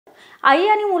आई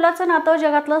आणि मुलाचं नातं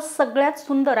जगातलं सगळ्यात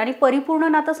सुंदर आणि परिपूर्ण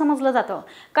नातं समजलं जातं,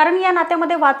 कारण या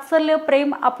नात्यामध्ये वात्सल्य,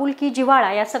 प्रेम, आपुलकी,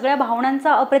 जिव्हाळा या सगळ्या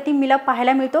भावनांचा अप्रतिम मिलाप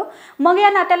पाहायला मिळतो। मग या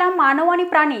नात्याला मानव आणि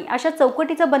प्राणी अशा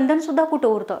चौकटीचं बंधन सुद्धा कुठं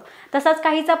उरतं। तसाच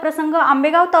काहीचा प्रसंग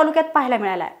आंबेगाव तालुक्यात पाहायला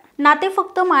मिळाला आहे। नाते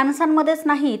फक्त माणसांमध्येच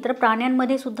नाही तर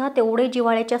प्राण्यांमध्ये सुद्धा तेवढे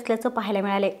जिव्हाळ्याचे असल्याचं पाहायला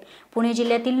मिळाले। पुणे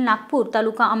जिल्ह्यातील नागपूर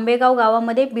तालुका आंबेगाव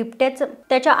गावामध्ये बिबट्याचं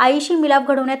त्याच्या आईशी मिलाप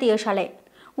घडवण्यात यश आलंय।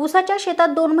 ऊसाच्या शेतात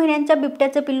 2 महिन्यांच्या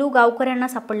बिबट्याचं पिल्लू गावकऱ्यांना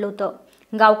सापडलं होतं।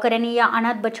 गावकऱ्यांनी या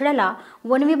अनाथ बछड्याला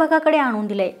वन विभागाकडे आणून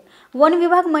दिले। वन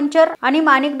विभाग, मंचर आणि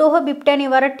माणिकडोह बिबट्या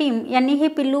निवारण टीम यांनी हे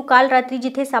पिल्लू काल रात्री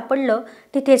जिथे सापडलं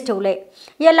तिथेच ठेवलंय।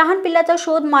 या लहान पिल्लाचा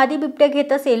शोध मादी बिबट्या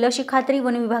घेत असेल अशी खात्री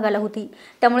वन विभागाला होती,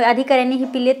 त्यामुळे अधिकाऱ्यांनी ही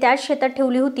पिल्ले त्याच शेतात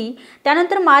ठेवली होती।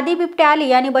 त्यानंतर मादी बिबट्या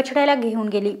आली आणि बछड्याला घेऊन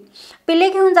गेली। पिल्ले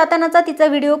घेऊन जातानाचा तिचा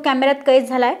व्हिडिओ कॅमेऱ्यात कैद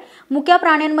झालाय। मुक्या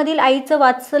प्राण्यांमधील आईचं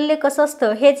वात्सल्य कसं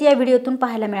असतं हेच या व्हिडिओतून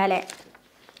पाहायला मिळालंय।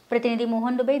 प्रतिनिधी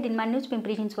मोहन दुबे, दिनमान न्यूज,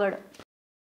 पिंपरी चिंचवड।